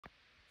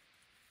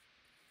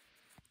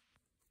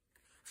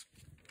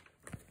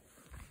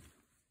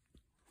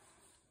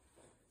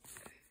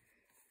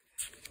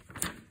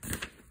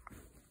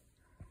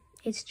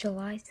It's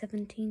July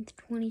 17th,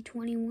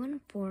 2021,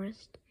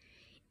 Forrest,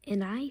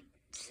 and I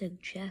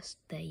suggest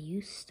that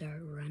you start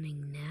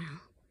running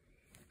now.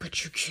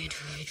 But you can't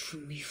hide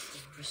from me,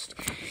 Forrest.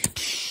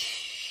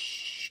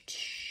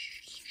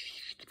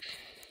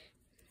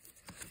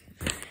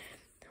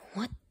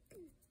 What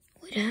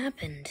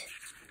happened?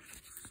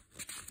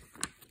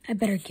 I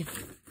better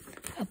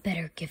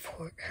give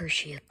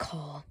Hershey a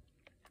call.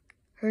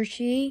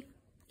 Hershey?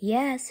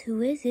 Yes,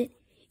 who is it?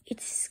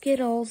 It's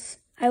Skittles.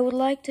 I would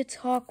like to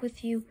talk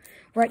with you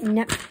right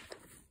now.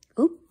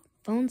 Oop,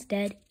 phone's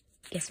dead.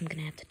 Guess I'm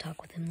gonna have to talk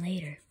with him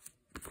later.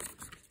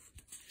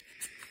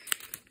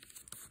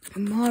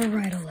 I'm gonna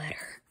write a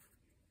letter.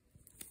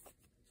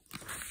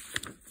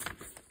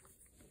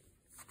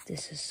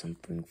 This is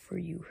something for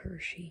you,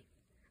 Hershey.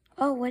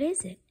 Oh, what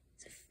is it?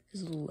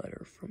 It's a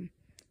letter from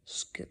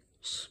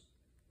Skittles.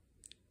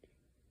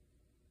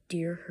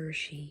 Dear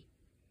Hershey,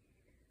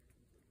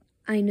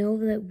 I know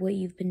that what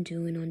you've been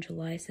doing on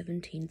July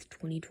 17th,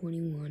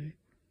 2021.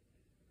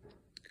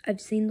 I've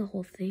seen the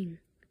whole thing.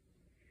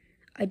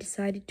 I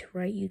decided to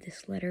write you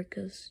this letter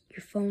because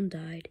your phone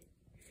died.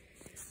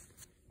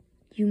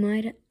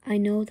 I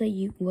know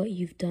what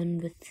you've done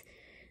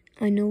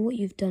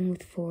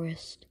with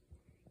Forrest.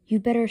 You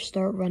better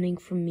start running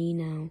from me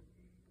now,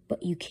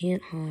 but you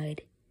can't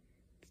hide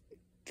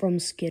from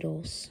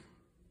Skittles.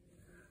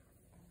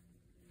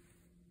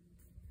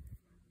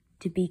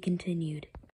 To be continued.